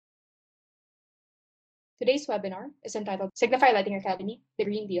Today's webinar is entitled Signify Lighting Academy, The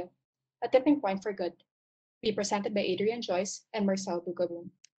Green Deal, A Tipping Point for Good, to be presented by Adrian Joyce and Marcel Bukaboom.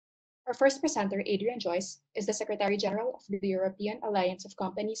 Our first presenter, Adrian Joyce, is the Secretary General of the European Alliance of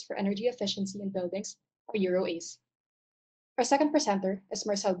Companies for Energy Efficiency in Buildings, or EuroACE. Our second presenter is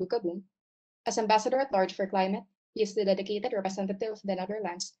Marcel Bukaboom. As Ambassador at Large for Climate, he is the dedicated representative of the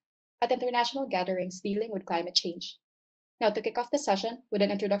Netherlands at international gatherings dealing with climate change. Now, to kick off the session with an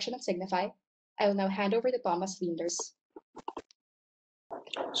introduction of Signify, I will now hand over to Thomas Linders.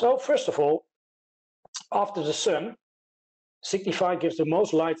 So, first of all, after the sun, Signify gives the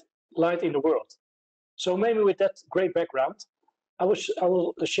most light in the world. So maybe with that great background, I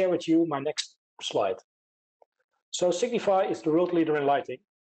will share with you my next slide. So Signify is the world leader in lighting,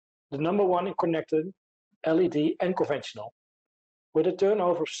 the #1 in connected, LED and conventional, with a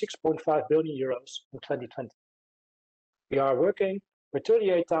turnover of 6.5 billion euros in 2020. We are working with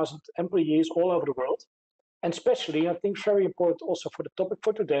 38,000 employees all over the world, and especially, I think very important also for the topic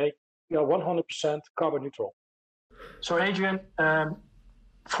for today, we are 100% carbon neutral. So Adrian,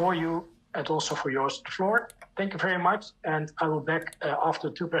 for you and also for yours, the floor. Thank you very much, and I will back after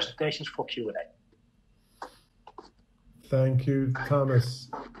 2 presentations for Q&A. Thank you,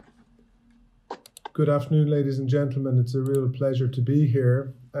 Thomas. Good afternoon, ladies and gentlemen. It's a real pleasure to be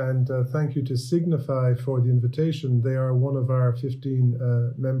here, and thank you to Signify for the invitation. They are one of our 15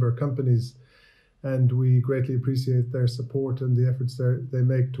 member companies, and we greatly appreciate their support and the efforts they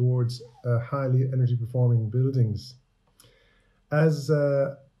make towards highly energy performing buildings. As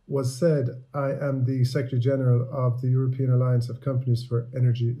was said, I am the Secretary General of the European Alliance of Companies for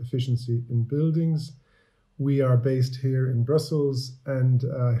Energy Efficiency in Buildings. We are based here in Brussels, and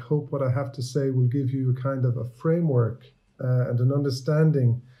I hope what I have to say will give you a kind of a framework and an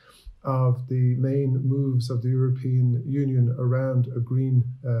understanding of the main moves of the European Union around a green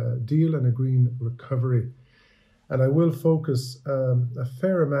deal and a green recovery. And I will focus a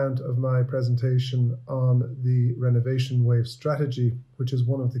fair amount of my presentation on the renovation wave strategy, which is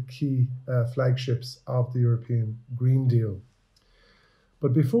one of the key flagships of the European Green Deal.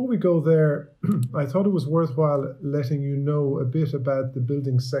 But before we go there, I thought it was worthwhile letting you know a bit about the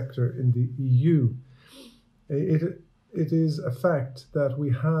building sector in the EU. It is a fact that we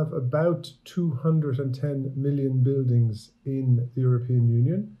have about 210 million buildings in the European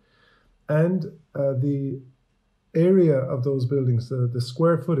Union, and the area of those buildings, the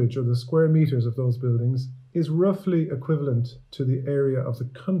square footage or the square meters of those buildings, is roughly equivalent to the area of the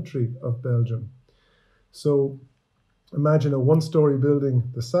country of Belgium. So imagine a one-story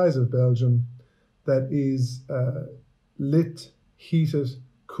building the size of Belgium that is lit, heated,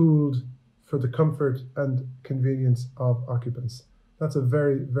 cooled for the comfort and convenience of occupants. That's a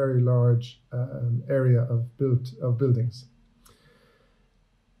very, very large area of buildings.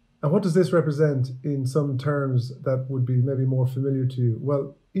 And what does this represent in some terms that would be maybe more familiar to you?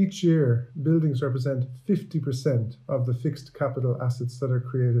 Well, each year, buildings represent 50% of the fixed capital assets that are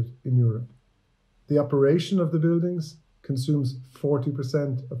created in Europe. The operation of the buildings consumes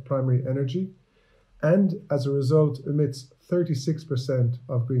 40% of primary energy, and as a result emits 36%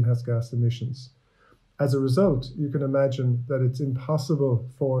 of greenhouse gas emissions. As a result, you can imagine that it's impossible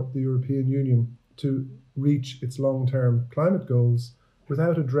for the European Union to reach its long-term climate goals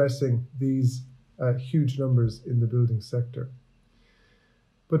without addressing these huge numbers in the building sector.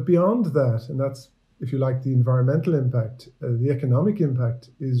 But beyond that, and that's, if you like, the environmental impact, the economic impact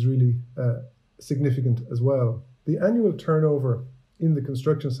is really significant as well. The annual turnover in the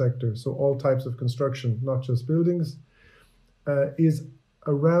construction sector, so all types of construction, not just buildings, is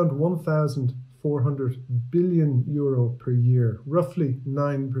around 1,400 billion euro per year, roughly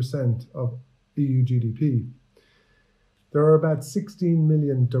 9% of EU GDP. There are about 16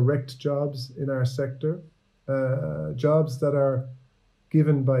 million direct jobs in our sector, jobs that are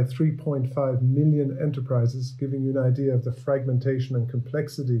given by 3.5 million enterprises, giving you an idea of the fragmentation and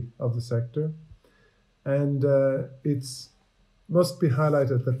complexity of the sector. And it's must be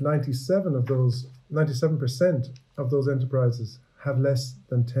highlighted that 97% of those enterprises have less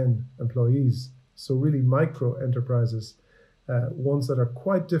than 10 employees. So really micro enterprises, ones that are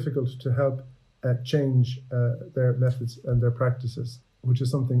quite difficult to help change their methods and their practices, which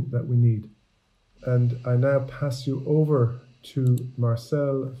is something that we need. And I now pass you over to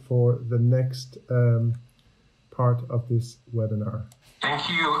Marcel for the next part of this webinar. Thank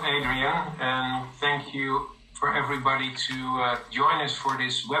you, Adrian, and thank you for everybody to join us for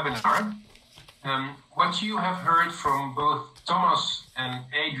this webinar. What you have heard from both Thomas and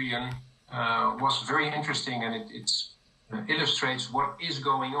Adrian was very interesting, and it illustrates what is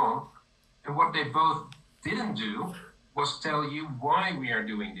going on. And what they both didn't do was tell you why we are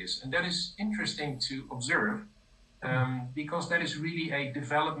doing this. And that is interesting to observe because that is really a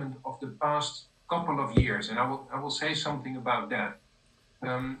development of the past couple of years. And I will say something about that.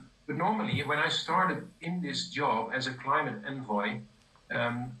 But normally, when I started in this job as a climate envoy,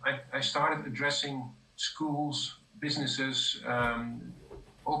 I started addressing schools, businesses,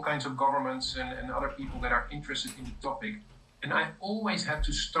 all kinds of governments and other people that are interested in the topic. And I always had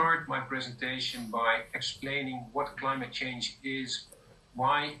to start my presentation by explaining what climate change is,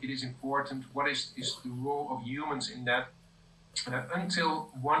 why it is important, what is the role of humans in that,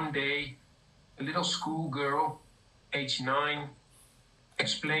 until one day a little schoolgirl, age 9,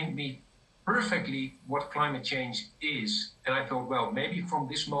 explained me perfectly what climate change is. And I thought, well, maybe from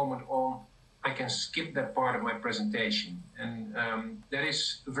this moment on, I can skip that part of my presentation. And that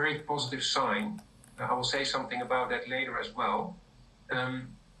is a very positive sign. I will say something about that later as well.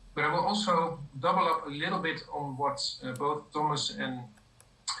 But I will also double up a little bit on what both Thomas and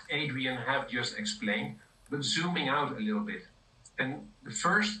Adrian have just explained, but zooming out a little bit. And the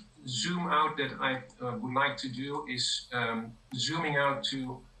first zoom out that I would like to do is zooming out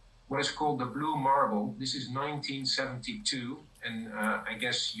to what is called the blue marble. This is 1972, and I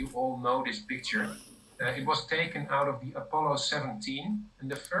guess you all know this picture. It was taken out of the Apollo 17, and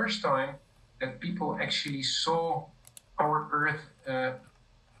the first time that people actually saw our Earth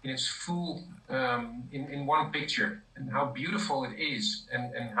in its full, in one picture, and how beautiful it is,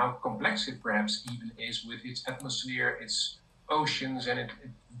 and how complex it perhaps even is with its atmosphere, its oceans, and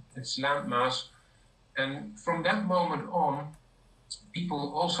its landmass. And from that moment on,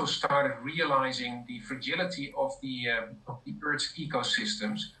 people also started realizing the fragility of the Earth's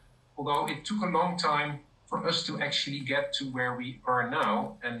ecosystems, although it took a long time for us to actually get to where we are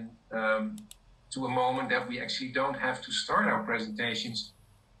now, and to a moment that we actually don't have to start our presentations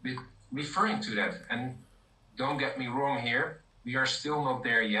with referring to that. And don't get me wrong here, we are still not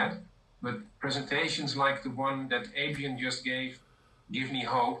there yet, but presentations like the one that Adrian just gave give me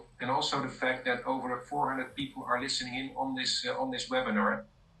hope, and also the fact that over 400 people are listening in on this webinar,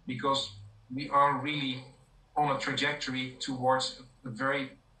 because we are really on a trajectory towards a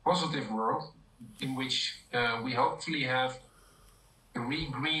very positive world in which we hopefully have a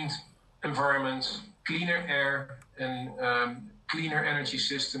re-greened environment, cleaner air, and cleaner energy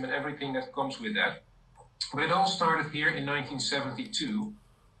system, and everything that comes with that. But it all started here in 1972,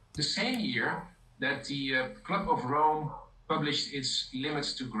 the same year that the Club of Rome published its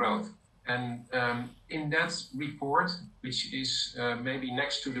Limits to Growth. And in that report, which is maybe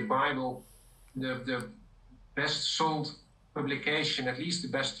next to the Bible, the best sold publication, at least the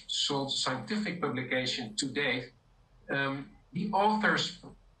best sold scientific publication to date, the authors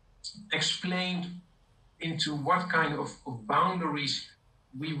explained into what kind of boundaries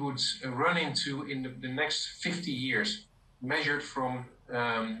we would run into in the next 50 years, measured from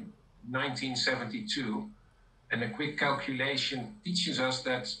 1972. And a quick calculation teaches us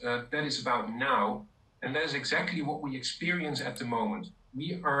that that is about now, and that is exactly what we experience at the moment.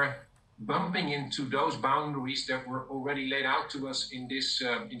 We are bumping into those boundaries that were already laid out to us in this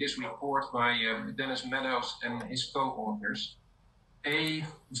report by Dennis Meadows and his co-authors. A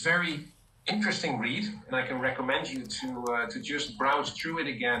very interesting read, and I can recommend you to just browse through it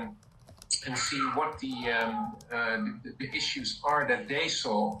again and see what the issues are that they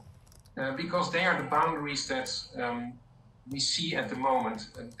saw, because they are the boundaries that we see at the moment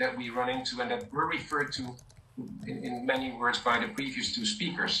that we run into, and that were referred to in many words by the previous two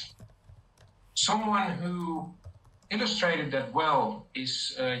speakers. Someone who illustrated that well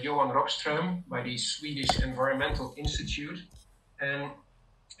is Johan Rockström by the Swedish Environmental Institute, and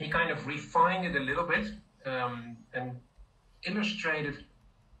he kind of refined it a little bit and illustrated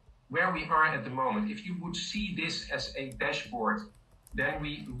where we are at the moment. If you would see this as a dashboard, then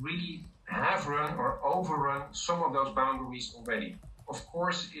we really have run or overrun some of those boundaries already. Of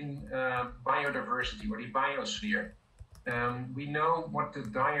course, in biodiversity or the biosphere, we know what the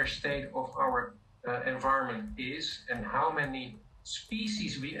dire state of our environment is and how many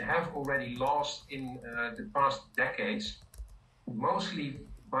species we have already lost in the past decades, mostly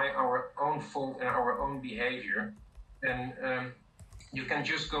by our own fault and our own behavior. And you can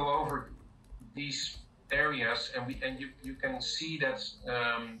just go over these areas, and you can see that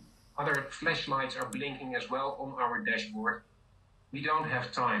other flashlights are blinking as well on our dashboard. We don't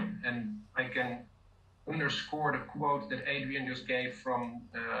have time, and I can underscore the quote that Adrian just gave from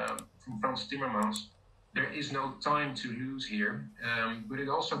Frans Timmermans. There is no time to lose here, but it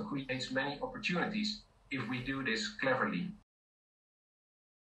also creates many opportunities if we do this cleverly.